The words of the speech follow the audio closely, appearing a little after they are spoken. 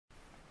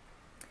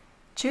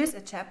Choose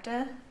a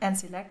chapter and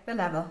select the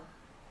level.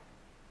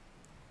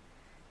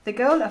 The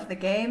goal of the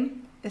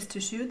game is to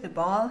shoot the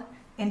ball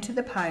into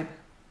the pipe.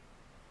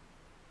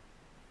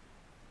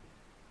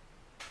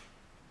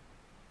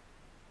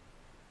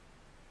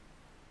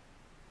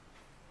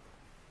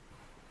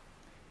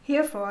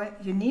 Therefore,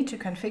 you need to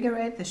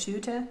configure the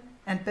shooter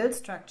and build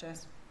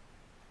structures.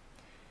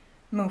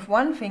 Move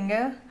one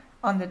finger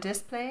on the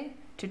display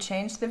to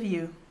change the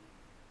view.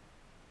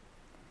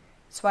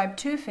 Swipe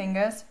two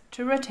fingers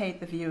to rotate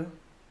the view.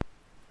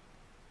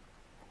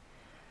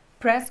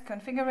 Press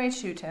Configure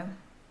Shooter.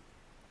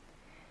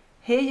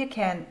 Here you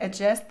can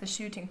adjust the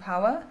shooting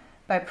power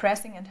by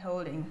pressing and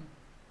holding.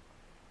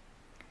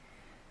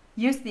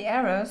 Use the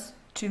arrows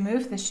to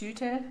move the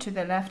shooter to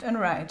the left and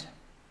right,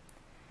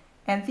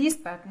 and these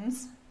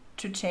buttons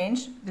to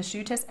change the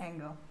shooter's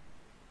angle.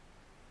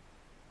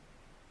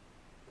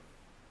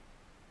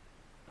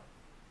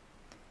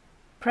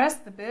 Press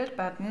the Build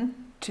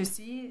button to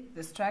see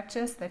the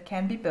structures that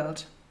can be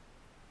built.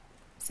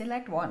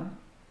 Select one.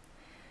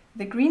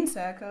 The green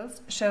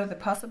circles show the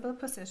possible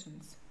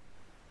positions.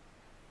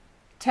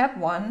 Tap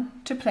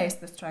 1 to place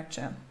the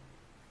structure.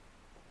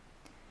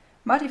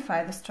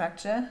 Modify the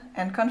structure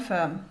and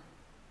confirm.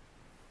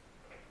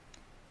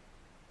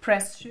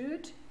 Press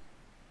Shoot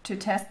to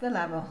test the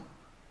level.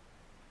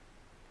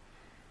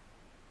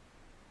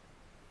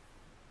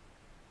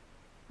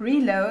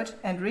 Reload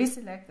and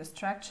reselect the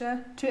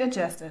structure to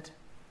adjust it.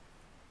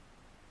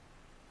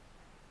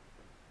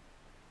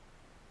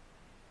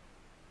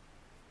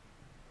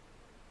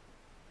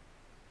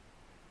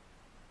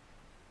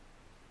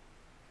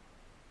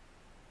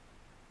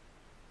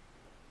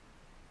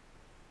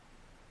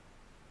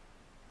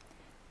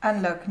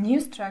 Unlock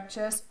new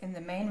structures in the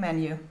main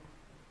menu.